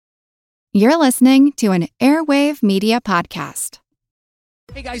You're listening to an Airwave Media Podcast.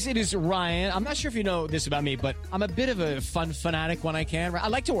 Hey guys, it is Ryan. I'm not sure if you know this about me, but I'm a bit of a fun fanatic when I can. I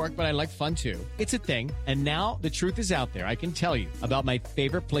like to work, but I like fun too. It's a thing. And now the truth is out there. I can tell you about my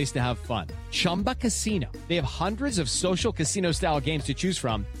favorite place to have fun. Chumba Casino. They have hundreds of social casino style games to choose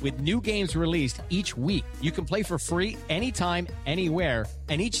from with new games released each week. You can play for free anytime, anywhere.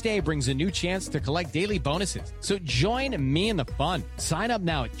 And each day brings a new chance to collect daily bonuses. So join me in the fun. Sign up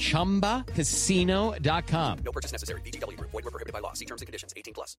now at ChumbaCasino.com. No purchase necessary. VGW Group. Void where prohibited by law. See terms and conditions.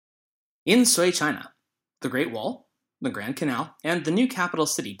 18+. In Sui, China, the Great Wall, the Grand Canal, and the new capital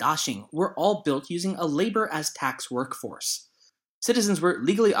city, Daxing, were all built using a labor-as-tax workforce. Citizens were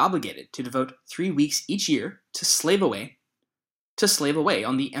legally obligated to devote 3 weeks each year to slave away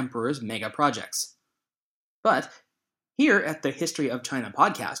on the emperor's mega projects. But here at the History of China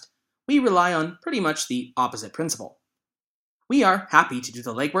podcast, we rely on pretty much the opposite principle. We are happy to do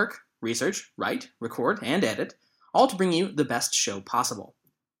the legwork, research, write, record, and edit, all to bring you the best show possible.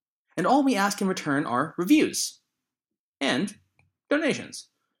 And all we ask in return are reviews and donations.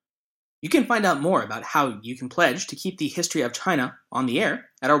 You can find out more about how you can pledge to keep the History of China on the air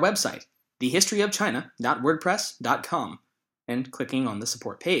at our website, thehistoryofchina.wordpress.com, and clicking on the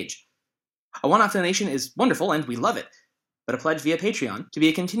support page. A one-off donation is wonderful and we love it, but a pledge via Patreon to be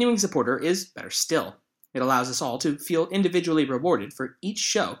a continuing supporter is better still. It allows us all to feel individually rewarded for each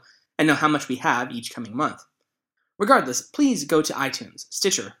show and know how much we have each coming month. Regardless, please go to iTunes,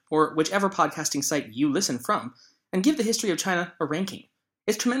 Stitcher, or whichever podcasting site you listen from, and give the History of China a ranking.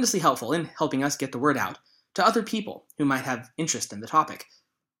 It's tremendously helpful in helping us get the word out to other people who might have interest in the topic.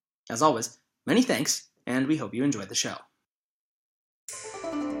 As always, many thanks, and we hope you enjoyed the show.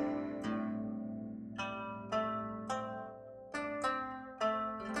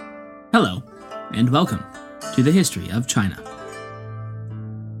 Hello, and welcome to the History of China.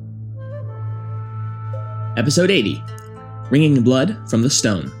 Episode 80, Wringing Blood from the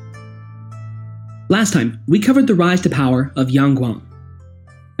Stone. Last time, we covered the rise to power of Yang Guang,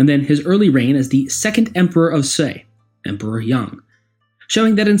 and then his early reign as the second emperor of Sui, Emperor Yang,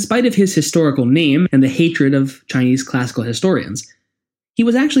 showing that in spite of his historical name and the hatred of Chinese classical historians, he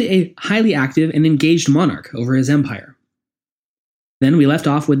was actually a highly active and engaged monarch over his empire. Then we left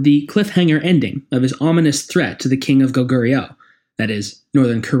off with the cliffhanger ending of his ominous threat to the king of Goguryeo, that is,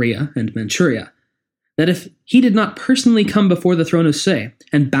 northern Korea and Manchuria, that if he did not personally come before the throne of Sui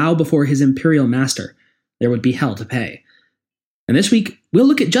and bow before his imperial master, there would be hell to pay. And this week, we'll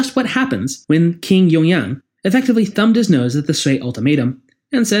look at just what happens when King Yongyang effectively thumbed his nose at the Sui ultimatum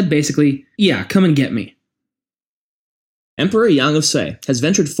and said basically, yeah, come and get me. Emperor Yang of Sui has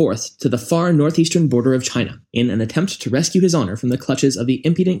ventured forth to the far northeastern border of China in an attempt to rescue his honor from the clutches of the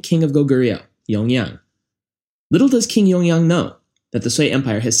impudent king of Goguryeo, Yongyang. Little does King Yongyang know that the Sui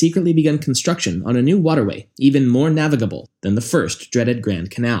Empire has secretly begun construction on a new waterway even more navigable than the first dreaded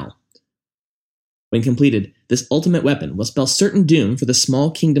Grand Canal. When completed, this ultimate weapon will spell certain doom for the small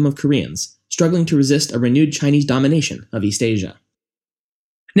kingdom of Koreans, struggling to resist a renewed Chinese domination of East Asia.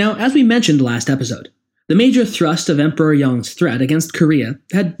 Now, as we mentioned last episode, the major thrust of Emperor Yang's threat against Korea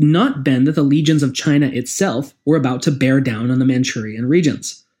had not been that the legions of China itself were about to bear down on the Manchurian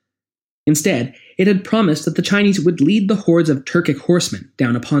regions. Instead, it had promised that the Chinese would lead the hordes of Turkic horsemen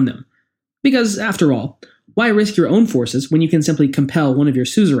down upon them. Because, after all, why risk your own forces when you can simply compel one of your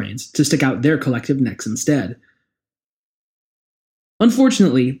suzerains to stick out their collective necks instead?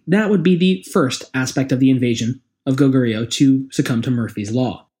 Unfortunately, that would be the first aspect of the invasion of Goguryeo to succumb to Murphy's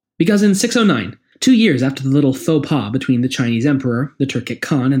Law. Because in 609, 2 years after the little faux pas between the Chinese emperor, the Turkic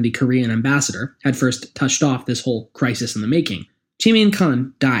Khan, and the Korean ambassador had first touched off this whole crisis in the making, Chimien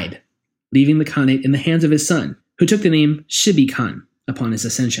Khan died, leaving the Khanate in the hands of his son, who took the name Shibi Khan upon his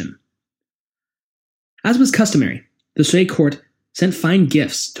ascension. As was customary, the Sui court sent fine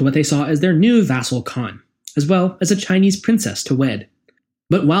gifts to what they saw as their new vassal Khan, as well as a Chinese princess to wed.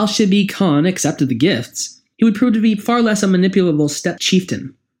 But while Shibi Khan accepted the gifts, he would prove to be far less a manipulable steppe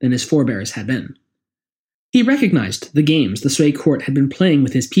chieftain than his forebears had been. He recognized the games the Sui court had been playing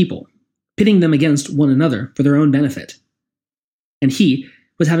with his people, pitting them against one another for their own benefit. And he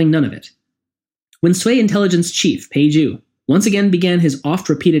was having none of it. When Sui intelligence chief Pei Ju once again began his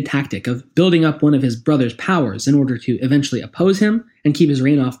oft-repeated tactic of building up one of his brother's powers in order to eventually oppose him and keep his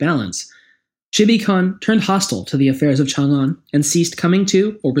reign off balance, Shibi Khan turned hostile to the affairs of Chang'an and ceased coming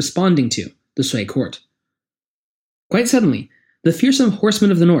to or responding to the Sui court. Quite suddenly, the fearsome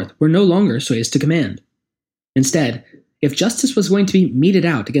horsemen of the north were no longer Suis to command. Instead, if justice was going to be meted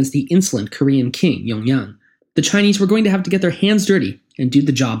out against the insolent Korean king, Yongyang, the Chinese were going to have to get their hands dirty and do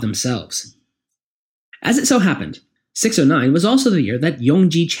the job themselves. As it so happened, 609 was also the year that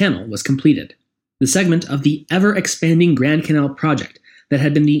Yongji Channel was completed, the segment of the ever-expanding Grand Canal project that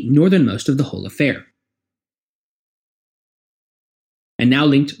had been the northernmost of the whole affair, and now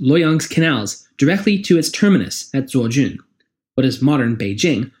linked Luoyang's canals directly to its terminus at Zuojun, what is modern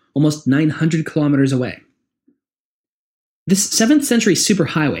Beijing, almost 900 kilometers away. This 7th century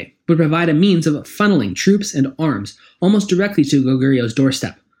superhighway would provide a means of funneling troops and arms almost directly to Goguryeo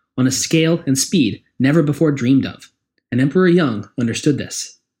doorstep, on a scale and speed never before dreamed of, and Emperor Yang understood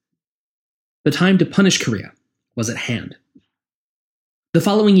this. The time to punish Korea was at hand. The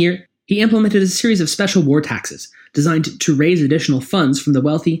following year, he implemented a series of special war taxes designed to raise additional funds from the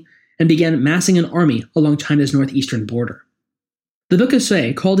wealthy and began massing an army along China's northeastern border. The Book of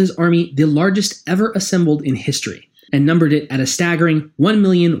Sui called his army the largest ever assembled in history and numbered it at a staggering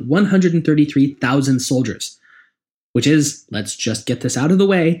 1,133,000 soldiers, which is, let's just get this out of the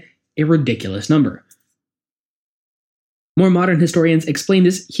way, a ridiculous number. More modern historians explain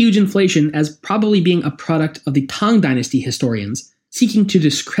this huge inflation as probably being a product of the Tang Dynasty historians seeking to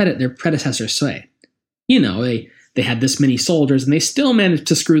discredit their predecessor Sui. You know, they had this many soldiers and they still managed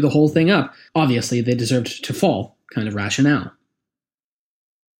to screw the whole thing up. Obviously, they deserved to fall, kind of rationale.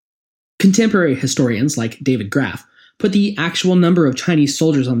 Contemporary historians like David Graff put the actual number of Chinese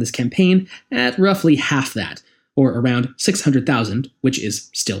soldiers on this campaign at roughly half that, or around 600,000, which is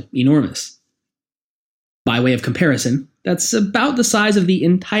still enormous. By way of comparison, that's about the size of the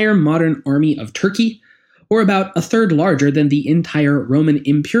entire modern army of Turkey, or about a third larger than the entire Roman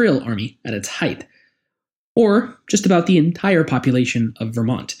imperial army at its height, or just about the entire population of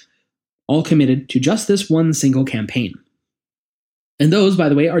Vermont, all committed to just this one single campaign. And those, by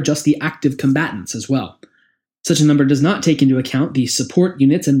the way, are just the active combatants as well. Such a number does not take into account the support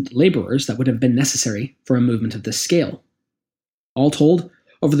units and laborers that would have been necessary for a movement of this scale. All told,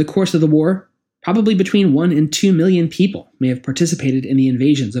 over the course of the war, probably between 1 and 2 million people may have participated in the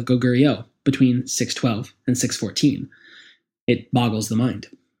invasions of Goguryeo between 612 and 614. It boggles the mind.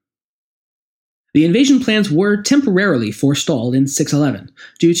 The invasion plans were temporarily forestalled in 611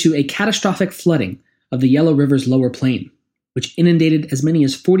 due to a catastrophic flooding of the Yellow River's lower plain, which inundated as many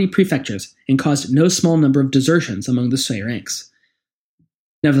as 40 prefectures and caused no small number of desertions among the Sui ranks.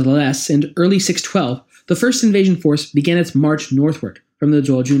 Nevertheless, in early 612, the first invasion force began its march northward from the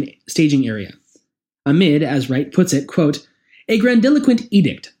Zuojun staging area, amid, as Wright puts it, quote, a grandiloquent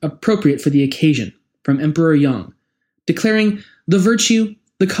edict appropriate for the occasion from Emperor Yang, declaring the virtue,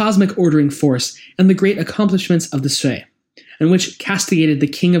 the cosmic ordering force, and the great accomplishments of the Sui, and which castigated the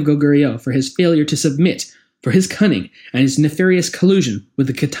king of Goguryeo for his failure to submit, for his cunning and his nefarious collusion with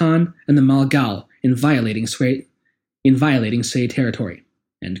the Khitan and the Malgal in violating Sui territory.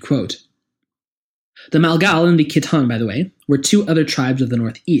 End quote. The Malgal and the Khitan, by the way, were two other tribes of the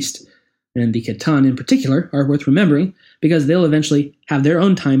northeast, and the Khitan in particular are worth remembering because they'll eventually have their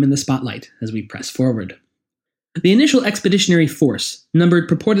own time in the spotlight as we press forward. The initial expeditionary force numbered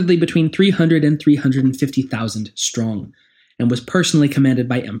purportedly between 300 and 350,000 strong, and was personally commanded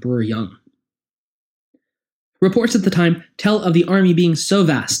by Emperor Yang. Reports at the time tell of the army being so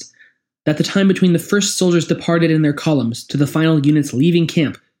vast that the time between the first soldiers departed in their columns to the final units leaving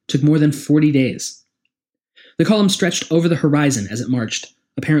camp took more than 40 days. The column stretched over the horizon as it marched,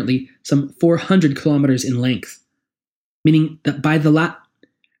 apparently some 400 kilometers in length, meaning that by the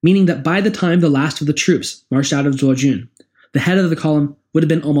time the last of the troops marched out of Zuojun, the head of the column would have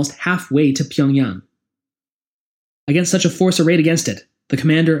been almost halfway to Pyongyang. Against such a force arrayed against it, the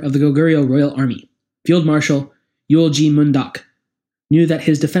commander of the Goguryeo Royal Army, Field Marshal Yulji Mundak, knew that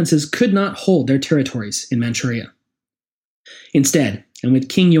his defenses could not hold their territories in Manchuria. Instead, and with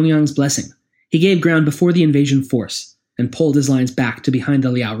King Yongyang's blessing, he gave ground before the invasion force and pulled his lines back to behind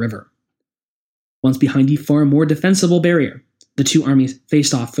the Liao River. Once behind the far more defensible barrier, the two armies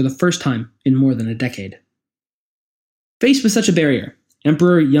faced off for the first time in more than a decade. Faced with such a barrier,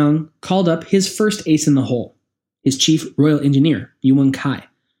 Emperor Yang called up his first ace in the hole, his chief royal engineer, Yuwen Kai,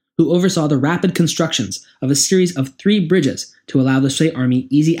 who oversaw the rapid constructions of a series of 3 bridges to allow the Sui army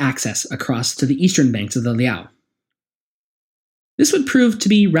easy access across to the eastern banks of the Liao. This would prove to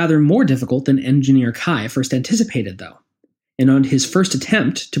be rather more difficult than Engineer Kai first anticipated, though, and on his first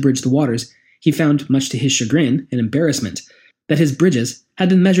attempt to bridge the waters, he found, much to his chagrin and embarrassment, that his bridges had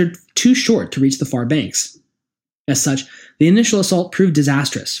been measured too short to reach the far banks. As such, the initial assault proved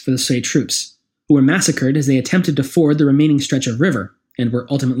disastrous for the Sui troops, who were massacred as they attempted to ford the remaining stretch of river and were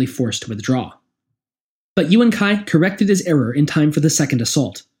ultimately forced to withdraw. But Yuwen Kai corrected his error in time for the second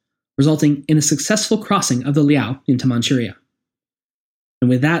assault, resulting in a successful crossing of the Liao into Manchuria. And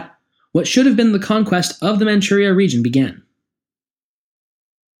with that, what should have been the conquest of the Manchuria region began.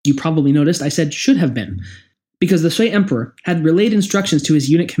 You probably noticed I said should have been, because the Sui emperor had relayed instructions to his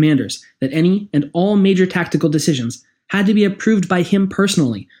unit commanders that any and all major tactical decisions had to be approved by him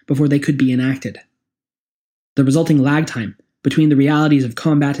personally before they could be enacted. The resulting lag time between the realities of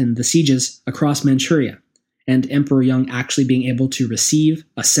combat and the sieges across Manchuria, and Emperor Yang actually being able to receive,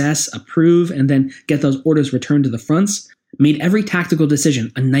 assess, approve, and then get those orders returned to the fronts, made every tactical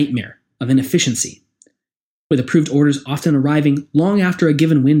decision a nightmare of inefficiency, with approved orders often arriving long after a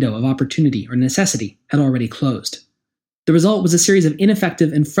given window of opportunity or necessity had already closed. The result was a series of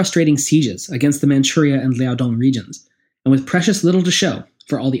ineffective and frustrating sieges against the Manchuria and Liaodong regions, and with precious little to show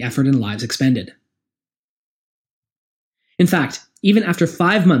for all the effort and lives expended. In fact, even after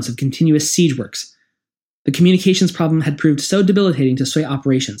 5 months of continuous siege works, the communications problem had proved so debilitating to Sui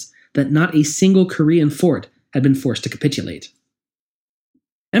operations that not a single Korean fort had been forced to capitulate.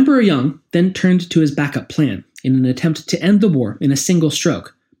 Emperor Yang then turned to his backup plan in an attempt to end the war in a single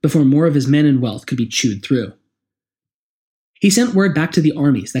stroke before more of his men and wealth could be chewed through. He sent word back to the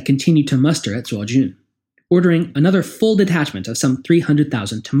armies that continued to muster at Zuojun, ordering another full detachment of some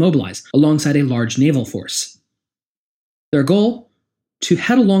 300,000 to mobilize alongside a large naval force. Their goal? To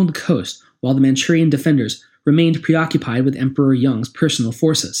head along the coast while the Manchurian defenders remained preoccupied with Emperor Yang's personal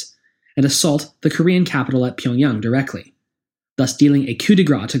forces, and assault the Korean capital at Pyongyang directly, thus dealing a coup de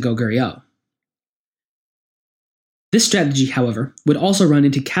grace to Goguryeo. This strategy, however, would also run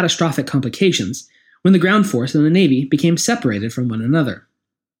into catastrophic complications when the ground force and the navy became separated from one another.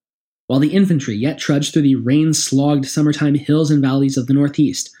 While the infantry yet trudged through the rain-slogged summertime hills and valleys of the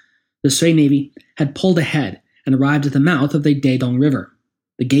northeast, the Sui navy had pulled ahead and arrived at the mouth of the Daedong River,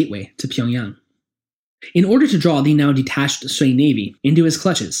 the gateway to Pyongyang. In order to draw the now detached Sui navy into his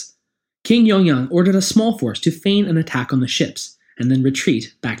clutches, King Yongyang ordered a small force to feign an attack on the ships and then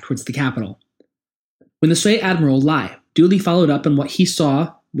retreat back towards the capital. When the Sui admiral Lai duly followed up on what he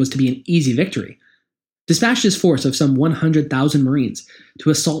saw was to be an easy victory, dispatched his force of some 100,000 Marines to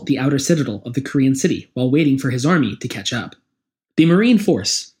assault the outer citadel of the Korean city while waiting for his army to catch up. The Marine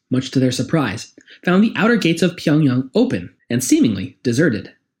force, much to their surprise, found the outer gates of Pyongyang open and seemingly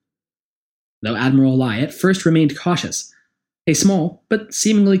deserted. Though Admiral Lai at first remained cautious, a small but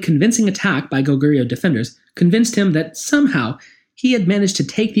seemingly convincing attack by Goguryeo defenders convinced him that somehow he had managed to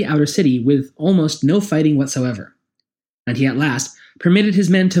take the outer city with almost no fighting whatsoever, and he at last permitted his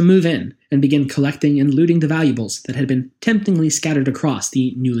men to move in and begin collecting and looting the valuables that had been temptingly scattered across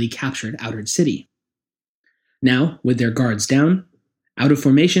the newly captured outer city. Now, with their guards down, out of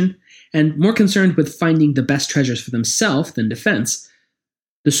formation, and more concerned with finding the best treasures for themselves than defense,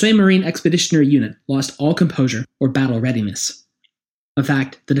 the Sui Marine Expeditionary Unit lost all composure or battle readiness, a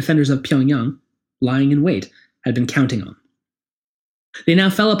fact the defenders of Pyongyang, lying in wait, had been counting on. They now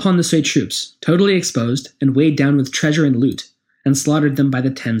fell upon the Sui troops, totally exposed and weighed down with treasure and loot, and slaughtered them by the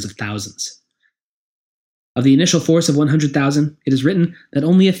tens of thousands. Of the initial force of 100,000, it is written that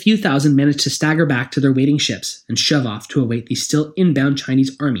only a few thousand managed to stagger back to their waiting ships and shove off to await the still inbound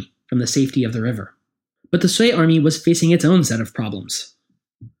Chinese army from the safety of the river. But the Sui army was facing its own set of problems.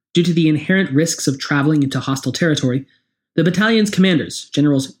 Due to the inherent risks of traveling into hostile territory, the battalion's commanders,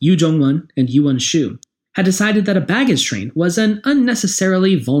 Generals Yu Zhongwen and Yu Wenshu, had decided that a baggage train was an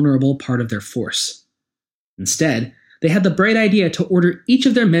unnecessarily vulnerable part of their force. Instead, they had the bright idea to order each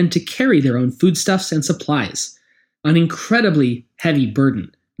of their men to carry their own foodstuffs and supplies, an incredibly heavy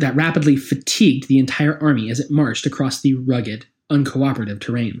burden that rapidly fatigued the entire army as it marched across the rugged, uncooperative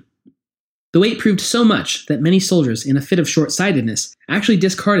terrain. The weight proved so much that many soldiers, in a fit of short-sightedness, actually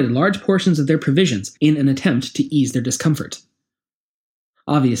discarded large portions of their provisions in an attempt to ease their discomfort.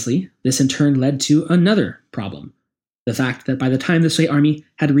 Obviously, this in turn led to another problem, the fact that by the time the Sui army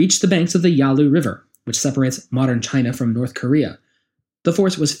had reached the banks of the Yalu River, which separates modern China from North Korea, the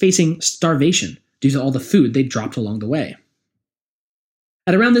force was facing starvation due to all the food they'd dropped along the way.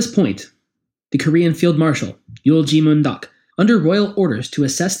 At around this point, the Korean Field Marshal, Yul Ji-mun-dok, under royal orders to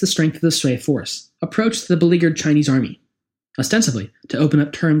assess the strength of the Sui force, approached the beleaguered Chinese army, ostensibly to open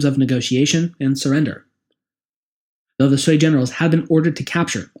up terms of negotiation and surrender. Though the Sui generals had been ordered to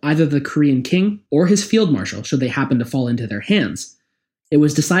capture either the Korean king or his field marshal should they happen to fall into their hands, it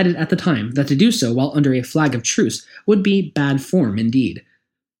was decided at the time that to do so while under a flag of truce would be bad form indeed.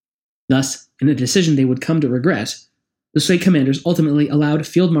 Thus, in a decision they would come to regret, the Sui commanders ultimately allowed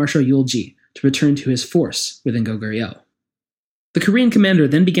Field Marshal Yul Ji to return to his force within Goguryeo. The Korean commander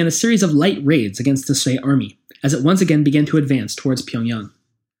then began a series of light raids against the Sui army, as it once again began to advance towards Pyongyang.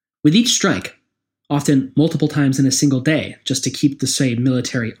 With each strike, often multiple times in a single day, just to keep the Sui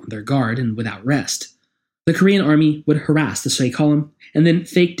military on their guard and without rest, the Korean army would harass the Sui column and then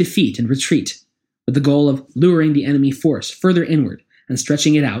fake defeat and retreat, with the goal of luring the enemy force further inward and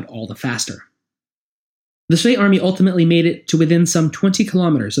stretching it out all the faster. The Sui army ultimately made it to within some 20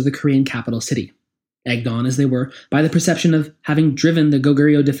 kilometers of the Korean capital city, egged on as they were by the perception of having driven the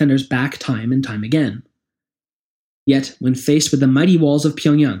Goguryeo defenders back time and time again. Yet, when faced with the mighty walls of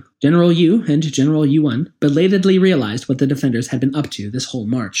Pyongyang, General Yu and General Yuan belatedly realized what the defenders had been up to this whole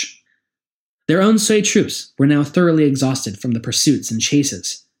march. Their own Sui troops were now thoroughly exhausted from the pursuits and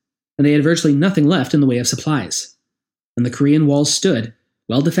chases, and they had virtually nothing left in the way of supplies, and the Korean walls stood,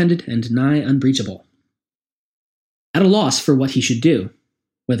 well defended and nigh unbreachable. At a loss for what he should do,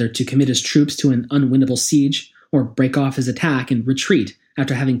 whether to commit his troops to an unwinnable siege, or break off his attack and retreat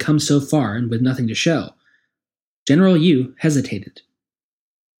after having come so far and with nothing to show, General Yu hesitated.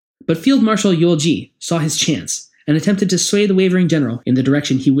 But Field Marshal Yul Ji saw his chance and attempted to sway the wavering general in the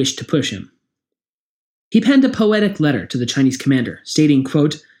direction he wished to push him. He penned a poetic letter to the Chinese commander, stating,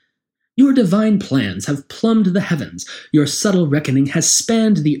 quote, "Your divine plans have plumbed the heavens. Your subtle reckoning has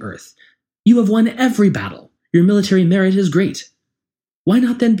spanned the earth. You have won every battle. Your military merit is great. Why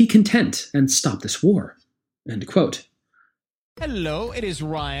not then be content and stop this war?" End quote. Hello, it is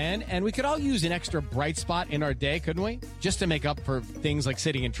Ryan, and we could all use an extra bright spot in our day, couldn't we? Just to make up for things like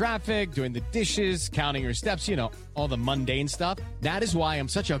sitting in traffic, doing the dishes, counting your steps, all the mundane stuff. That is why I'm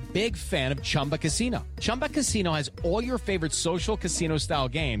such a big fan of Chumba Casino. Chumba Casino has all your favorite social casino-style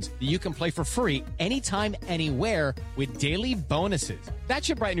games that you can play for free anytime, anywhere with daily bonuses. That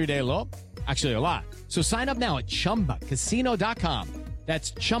should brighten your day a little. Actually, a lot. So sign up now at ChumbaCasino.com.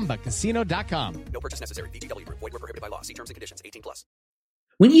 That's ChumbaCasino.com. No purchase necessary. VGW Group. Void where prohibited by law. See terms and conditions. 18+.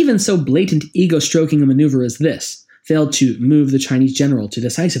 When even so blatant ego-stroking a maneuver as this failed to move the Chinese general to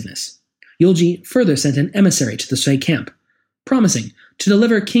decisiveness, Yul Ji further sent an emissary to the Sui camp, promising to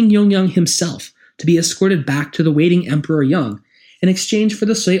deliver King Yongyang himself to be escorted back to the waiting Emperor Yang in exchange for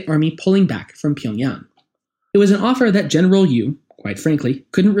the Sui army pulling back from Pyongyang. It was an offer that General Yu, quite frankly,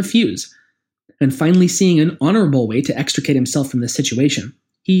 couldn't refuse, and finally seeing an honorable way to extricate himself from this situation,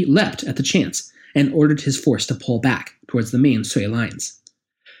 he leapt at the chance and ordered his force to pull back towards the main Sui lines.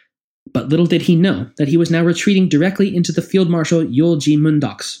 But little did he know that he was now retreating directly into the Field Marshal Yul Ji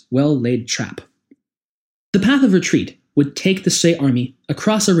Mundok's well-laid trap. The path of retreat would take the Sui army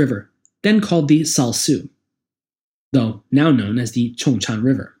across a river, then called the Salsu, though now known as the Chongchan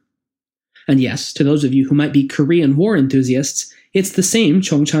River. And yes, to those of you who might be Korean War enthusiasts, it's the same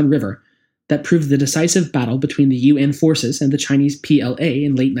Chongchan River that proved the decisive battle between the UN forces and the Chinese PLA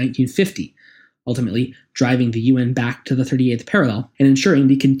in late 1950, ultimately driving the UN back to the 38th parallel and ensuring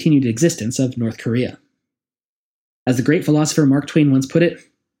the continued existence of North Korea. As the great philosopher Mark Twain once put it,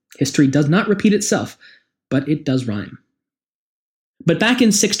 history does not repeat itself, but it does rhyme. But back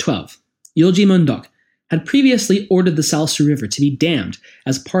in 612, Yul Ji Mundok had previously ordered the Salsu River to be dammed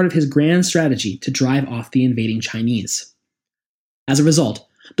as part of his grand strategy to drive off the invading Chinese. As a result,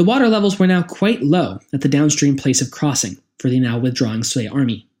 the water levels were now quite low at the downstream place of crossing for the now withdrawing Sui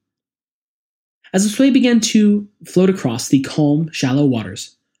army. As the Sui began to float across the calm, shallow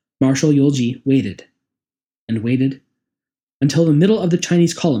waters, Marshal Yul Ji waited, and waited, until the middle of the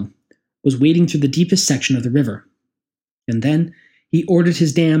Chinese column was wading through the deepest section of the river. And then he ordered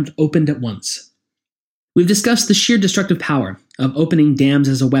his dam opened at once. We've discussed the sheer destructive power of opening dams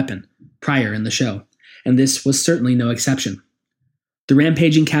as a weapon prior in the show, and this was certainly no exception. The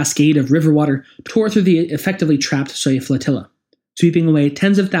rampaging cascade of river water tore through the effectively trapped Sui flotilla, sweeping away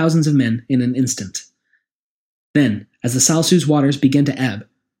tens of thousands of men in an instant. Then, as the Salsu's waters began to ebb,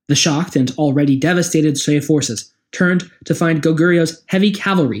 the shocked and already devastated Sui forces turned to find Goguryeo's heavy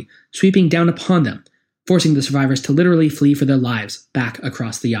cavalry sweeping down upon them, forcing the survivors to literally flee for their lives back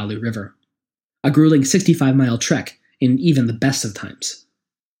across the Yalu River. A grueling 65-mile trek in even the best of times.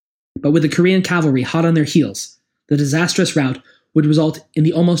 But with the Korean cavalry hot on their heels, the disastrous rout would result in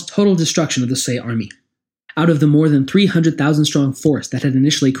the almost total destruction of the Sui army. Out of the more than 300,000-strong force that had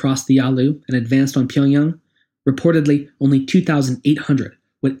initially crossed the Yalu and advanced on Pyongyang, reportedly only 2,800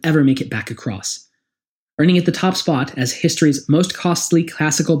 would ever make it back across, earning it the top spot as history's most costly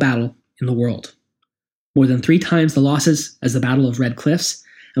classical battle in the world. More than 3 times the losses as the Battle of Red Cliffs,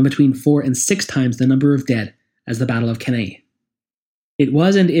 and between 4 and 6 times the number of dead as the Battle of Cannae. It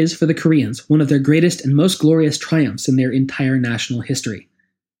was and is for the Koreans one of their greatest and most glorious triumphs in their entire national history,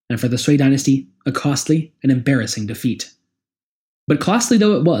 and for the Sui dynasty, a costly and embarrassing defeat. But costly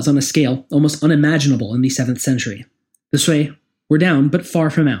though it was on a scale almost unimaginable in the 7th century, the Sui were down but far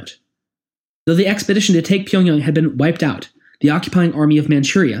from out. Though the expedition to take Pyongyang had been wiped out, the occupying army of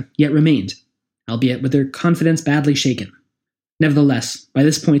Manchuria yet remained, albeit with their confidence badly shaken. Nevertheless, by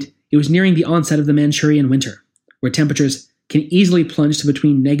this point, it was nearing the onset of the Manchurian winter, where temperatures can easily plunge to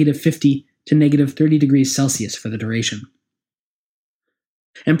between -50 to -30 degrees Celsius for the duration.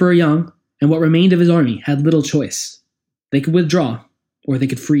 Emperor Yang and what remained of his army had little choice. They could withdraw, or they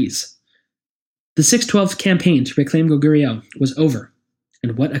could freeze. The 612th campaign to reclaim Goguryeo was over,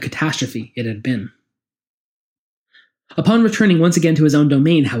 and what a catastrophe it had been. Upon returning once again to his own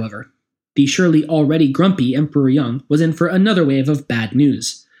domain, however, the surely already grumpy Emperor Yang was in for another wave of bad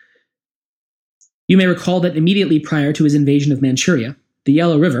news. You may recall that immediately prior to his invasion of Manchuria, the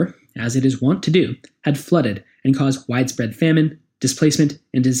Yellow River, as it is wont to do, had flooded and caused widespread famine, displacement,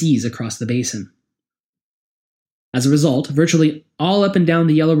 and disease across the basin. As a result, virtually all up and down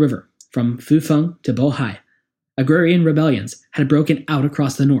the Yellow River, from Fufeng to Bohai, agrarian rebellions had broken out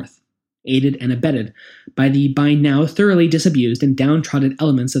across the north, aided and abetted by the by now thoroughly disabused and downtrodden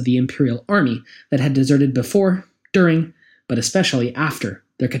elements of the imperial army that had deserted before, during, but especially after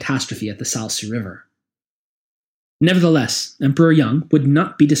their catastrophe at the Salsu River. Nevertheless, Emperor Yang would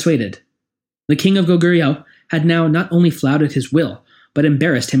not be dissuaded. The king of Goguryeo had now not only flouted his will, but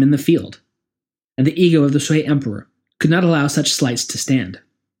embarrassed him in the field, and the ego of the Sui emperor could not allow such slights to stand.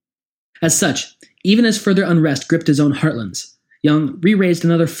 As such, even as further unrest gripped his own heartlands, Yang re-raised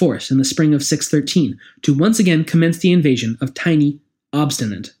another force in the spring of 613 to once again commence the invasion of tiny,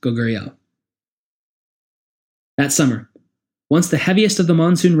 obstinate Goguryeo. That summer, once the heaviest of the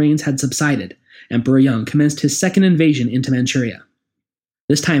monsoon rains had subsided, Emperor Yang commenced his second invasion into Manchuria.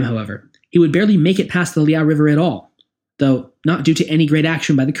 This time, however, he would barely make it past the Liao River at all, though not due to any great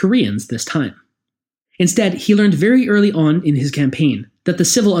action by the Koreans this time. Instead, he learned very early on in his campaign that the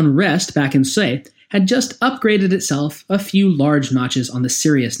civil unrest back in Sui had just upgraded itself a few large notches on the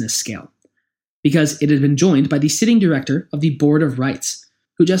seriousness scale, because it had been joined by the sitting director of the Board of Rights,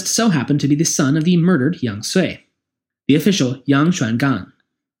 who just so happened to be the son of the murdered Yang Sui, the official Yang Xuangan.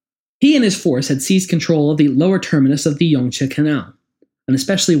 He and his force had seized control of the lower terminus of the Yongche Canal, an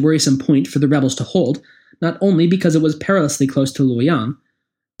especially worrisome point for the rebels to hold, not only because it was perilously close to Luoyang,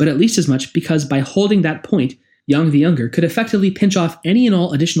 but at least as much because by holding that point, Yang the Younger could effectively pinch off any and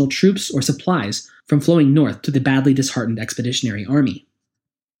all additional troops or supplies from flowing north to the badly disheartened expeditionary army.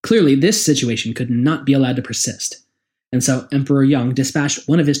 Clearly, this situation could not be allowed to persist, and so Emperor Yang dispatched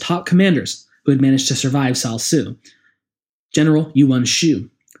one of his top commanders, who had managed to survive Salsu, General Yuan Shu,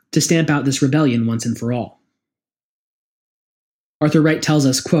 to stamp out this rebellion once and for all. Arthur Wright tells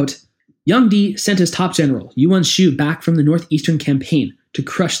us, quote, Yang Di sent his top general, Yuan Shu, back from the northeastern campaign to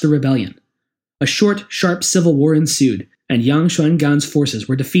crush the rebellion. A short, sharp civil war ensued, and Yang Xuangan's forces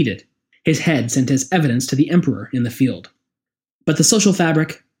were defeated, his head sent as evidence to the emperor in the field. But the social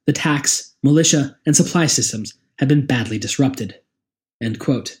fabric, the tax, militia, and supply systems had been badly disrupted. End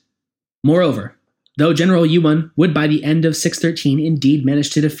quote. Moreover, though General Yuan would by the end of 613 indeed manage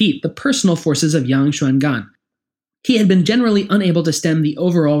to defeat the personal forces of Yang Xuangan, he had been generally unable to stem the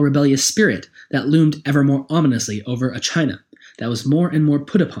overall rebellious spirit that loomed ever more ominously over a China that was more and more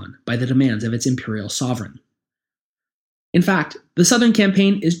put upon by the demands of its imperial sovereign. In fact, the southern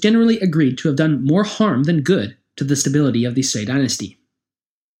campaign is generally agreed to have done more harm than good to the stability of the Sui dynasty.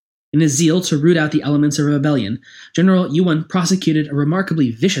 In his zeal to root out the elements of rebellion, General Yuan prosecuted a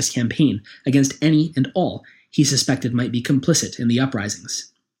remarkably vicious campaign against any and all he suspected might be complicit in the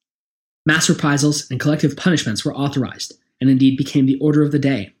uprisings. Mass reprisals and collective punishments were authorized, and indeed became the order of the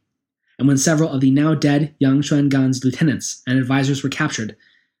day, and when several of the now dead Yang Xuangan's lieutenants and advisors were captured,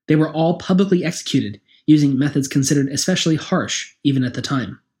 they were all publicly executed using methods considered especially harsh even at the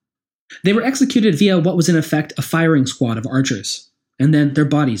time. They were executed via what was in effect a firing squad of archers, and then their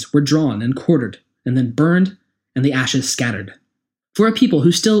bodies were drawn and quartered, and then burned, and the ashes scattered. For a people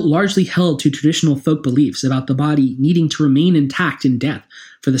who still largely held to traditional folk beliefs about the body needing to remain intact in death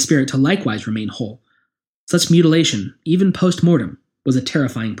for the spirit to likewise remain whole, such mutilation, even post-mortem, was a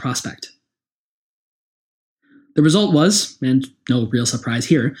terrifying prospect. The result was, and no real surprise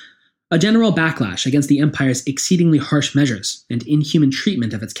here, a general backlash against the empire's exceedingly harsh measures and inhuman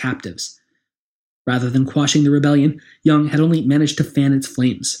treatment of its captives. Rather than quashing the rebellion, Yang had only managed to fan its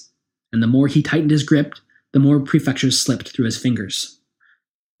flames, and the more he tightened his grip, the more prefectures slipped through his fingers.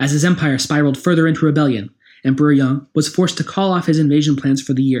 As his empire spiraled further into rebellion, Emperor Yang was forced to call off his invasion plans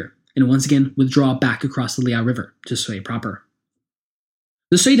for the year, and once again withdraw back across the Liao River to Sui proper.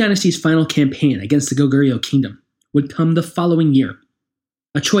 The Sui dynasty's final campaign against the Goguryeo kingdom would come the following year,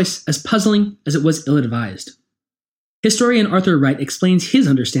 a choice as puzzling as it was ill-advised. Historian Arthur Wright explains his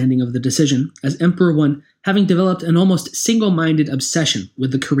understanding of the decision as Emperor Wen having developed an almost single-minded obsession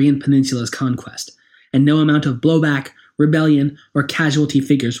with the Korean peninsula's conquest, and no amount of blowback, rebellion, or casualty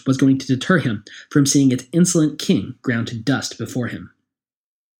figures was going to deter him from seeing its insolent king ground to dust before him.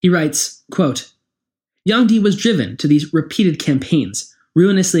 He writes, quote, Yang Di was driven to these repeated campaigns,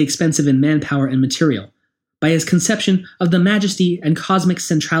 ruinously expensive in manpower and material, by his conception of the majesty and cosmic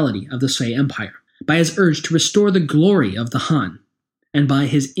centrality of the Sui Empire, by his urge to restore the glory of the Han, and by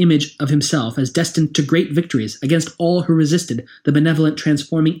his image of himself as destined to great victories against all who resisted the benevolent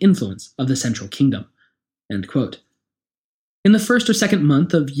transforming influence of the Central Kingdom." End quote. In the first or second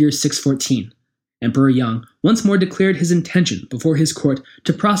month of year 614, Emperor Yang once more declared his intention before his court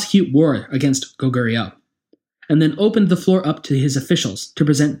to prosecute war against Goguryeo, and then opened the floor up to his officials to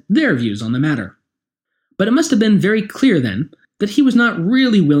present their views on the matter. But it must have been very clear then that he was not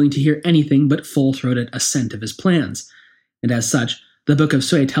really willing to hear anything but full-throated assent of his plans, and as such, the Book of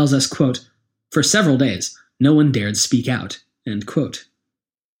Sui tells us, quote, "For several days, no one dared speak out." End quote.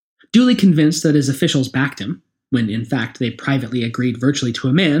 Duly convinced that his officials backed him, when in fact they privately agreed virtually to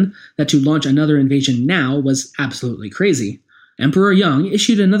a man that to launch another invasion now was absolutely crazy, Emperor Yang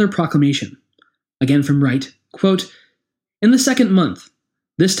issued another proclamation, again from right, quote, "In the second month,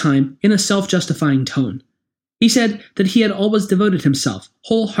 this time in a self-justifying tone, he said that he had always devoted himself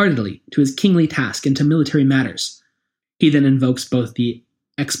wholeheartedly to his kingly task and to military matters." He then invokes both the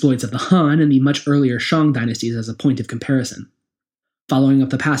exploits of the Han and the much earlier Shang dynasties as a point of comparison. Following up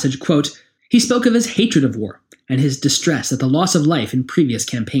the passage, quote, "He spoke of his hatred of war and his distress at the loss of life in previous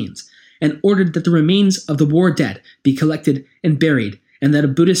campaigns, and ordered that the remains of the war dead be collected and buried, and that a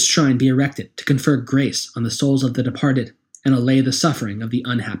Buddhist shrine be erected to confer grace on the souls of the departed and allay the suffering of the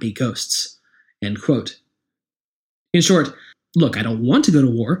unhappy ghosts." End quote. In short, look, I don't want to go to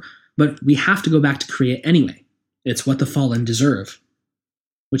war, but we have to go back to Korea anyway. It's what the fallen deserve.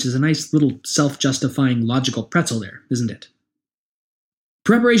 Which is a nice little self-justifying logical pretzel there, isn't it?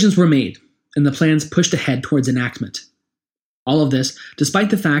 Preparations were made, and the plans pushed ahead towards enactment. All of this, despite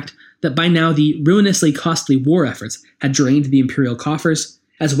the fact that by now the ruinously costly war efforts had drained the imperial coffers,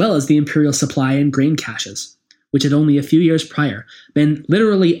 as well as the imperial supply and grain caches, which had only a few years prior been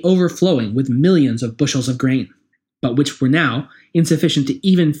literally overflowing with millions of bushels of grain, but which were now insufficient to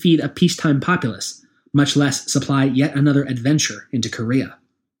even feed a peacetime populace, much less supply yet another adventure into Korea.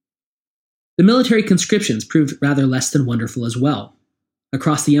 The military conscriptions proved rather less than wonderful as well.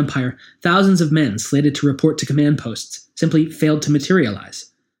 Across the empire, thousands of men slated to report to command posts simply failed to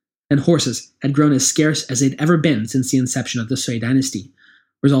materialize, and horses had grown as scarce as they'd ever been since the inception of the Sui dynasty,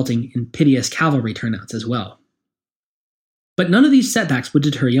 resulting in piteous cavalry turnouts as well. But none of these setbacks would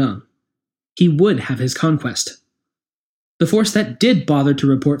deter Yang. He would have his conquest. The force that did bother to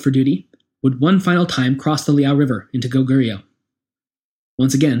report for duty would one final time cross the Liao River into Goguryeo.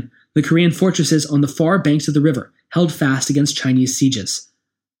 Once again, the Korean fortresses on the far banks of the river held fast against Chinese sieges.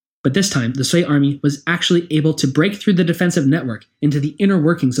 But this time, the Sui army was actually able to break through the defensive network into the inner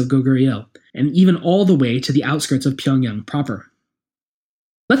workings of Goguryeo, and even all the way to the outskirts of Pyongyang proper.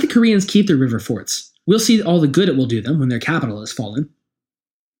 Let the Koreans keep their river forts. We'll see all the good it will do them when their capital has fallen.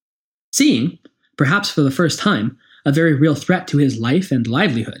 Seeing, perhaps for the first time, a very real threat to his life and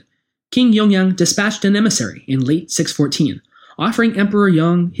livelihood, King Yongyang dispatched an emissary in late 614, offering Emperor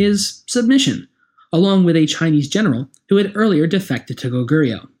Yang his submission, along with a Chinese general who had earlier defected to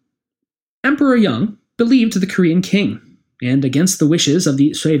Goguryeo. Emperor Yang believed the Korean king, and against the wishes of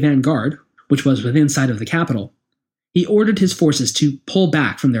the Sui vanguard, which was within sight of the capital, he ordered his forces to pull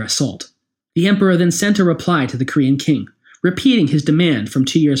back from their assault. The emperor then sent a reply to the Korean king, repeating his demand from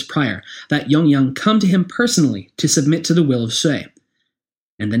 2 years prior that Yongyang come to him personally to submit to the will of Sui.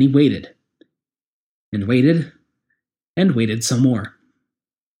 And then he waited, and waited, and waited some more.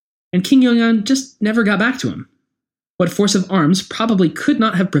 And King Yongyang just never got back to him. What force of arms probably could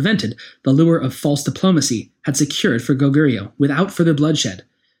not have prevented the lure of false diplomacy had secured for Goguryeo without further bloodshed.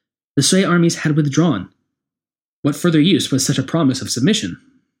 The Sui armies had withdrawn. What further use was such a promise of submission?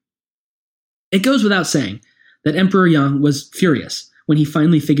 It goes without saying that Emperor Yang was furious when he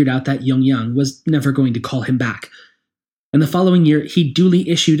finally figured out that Yongyang was never going to call him back. And the following year, he duly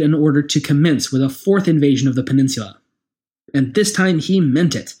issued an order to commence with a fourth invasion of the peninsula. And this time he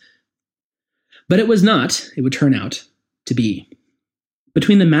meant it. But it was not, it would turn out, to be.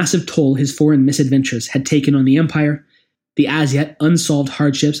 Between the massive toll his foreign misadventures had taken on the empire, the as-yet unsolved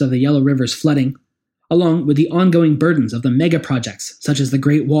hardships of the Yellow River's flooding, along with the ongoing burdens of the mega-projects such as the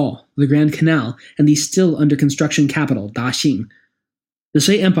Great Wall, the Grand Canal, and the still-under-construction capital, Daxing, the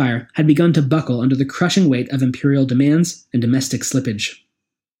Sui Empire had begun to buckle under the crushing weight of imperial demands and domestic slippage.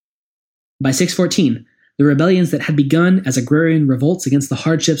 By 614, the rebellions that had begun as agrarian revolts against the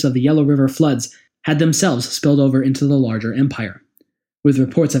hardships of the Yellow River floods had themselves spilled over into the larger empire, with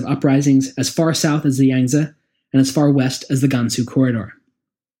reports of uprisings as far south as the Yangtze and as far west as the Gansu corridor.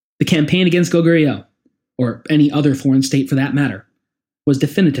 The campaign against Goguryeo, or any other foreign state for that matter, was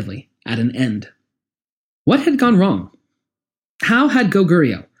definitively at an end. What had gone wrong? How had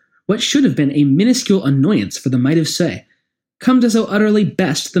Goguryeo, what should have been a minuscule annoyance for the might of Sui come to so utterly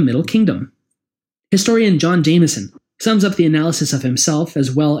best the Middle Kingdom. Historian John Jameson sums up the analysis of himself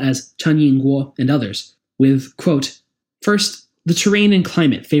as well as Chen Yingguo and others with, quote, "First, the terrain and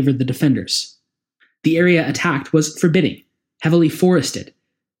climate favored the defenders. The area attacked was forbidding, heavily forested,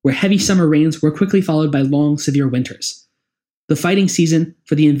 where heavy summer rains were quickly followed by long, severe winters. The fighting season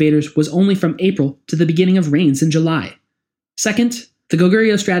for the invaders was only from April to the beginning of rains in July. Second, the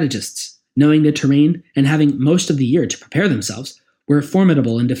Goguryeo strategists, knowing the terrain and having most of the year to prepare themselves, were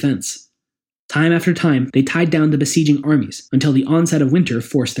formidable in defense. Time after time, they tied down the besieging armies until the onset of winter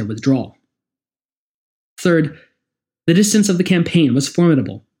forced their withdrawal. Third, the distance of the campaign was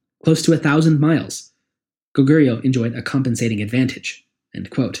formidable, close to 1,000 miles. Goguryeo enjoyed a compensating advantage." End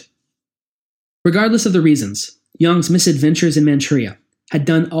quote. Regardless of the reasons, Yang's misadventures in Manchuria had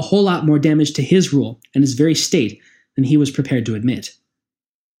done a whole lot more damage to his rule and his very state than he was prepared to admit.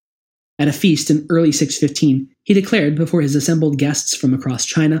 At a feast in early 615, he declared before his assembled guests from across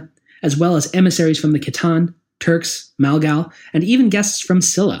China, as well as emissaries from the Khitan, Turks, Malgal, and even guests from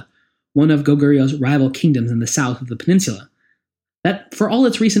Silla, one of Goguryeo's rival kingdoms in the south of the peninsula, that for all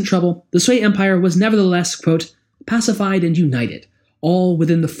its recent trouble, the Sui Empire was nevertheless, quote, "pacified and united, all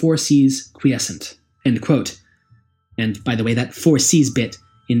within the four seas quiescent," end quote. And by the way, that four seas bit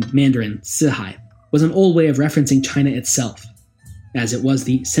in Mandarin, Sihai, was an old way of referencing China itself. As it was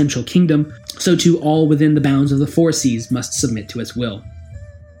the central kingdom, so too all within the bounds of the four seas must submit to its will.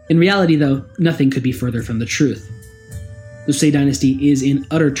 In reality, though, nothing could be further from the truth. The Sui dynasty is in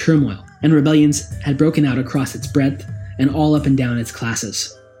utter turmoil, and rebellions had broken out across its breadth and all up and down its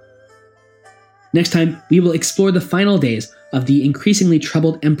classes. Next time, we will explore the final days of the increasingly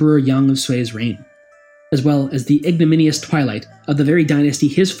troubled Emperor Yang of Sui's reign, as well as the ignominious twilight of the very dynasty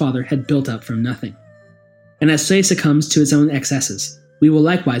his father had built up from nothing. And as Sui succumbs to its own excesses, we will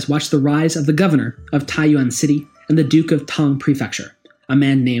likewise watch the rise of the governor of Taiyuan City and the Duke of Tang Prefecture, a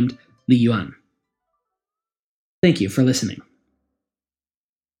man named Li Yuan. Thank you for listening.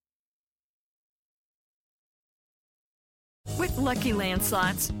 With Lucky Land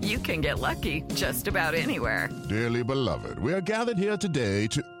Slots, you can get lucky just about anywhere. Dearly beloved, we are gathered here today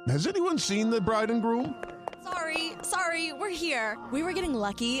to... Has anyone seen the bride and groom? Sorry, we're here. We were getting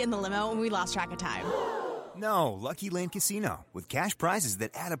lucky in the limo and we lost track of time. No, Lucky Land Casino, with cash prizes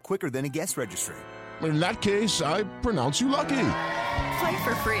that add up quicker than a guest registry. In that case, I pronounce you lucky. Play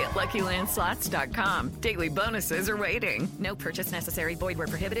for free at LuckyLandSlots.com. Daily bonuses are waiting. No purchase necessary. Void where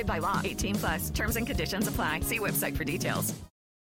prohibited by law. 18+. Terms and conditions apply. See website for details.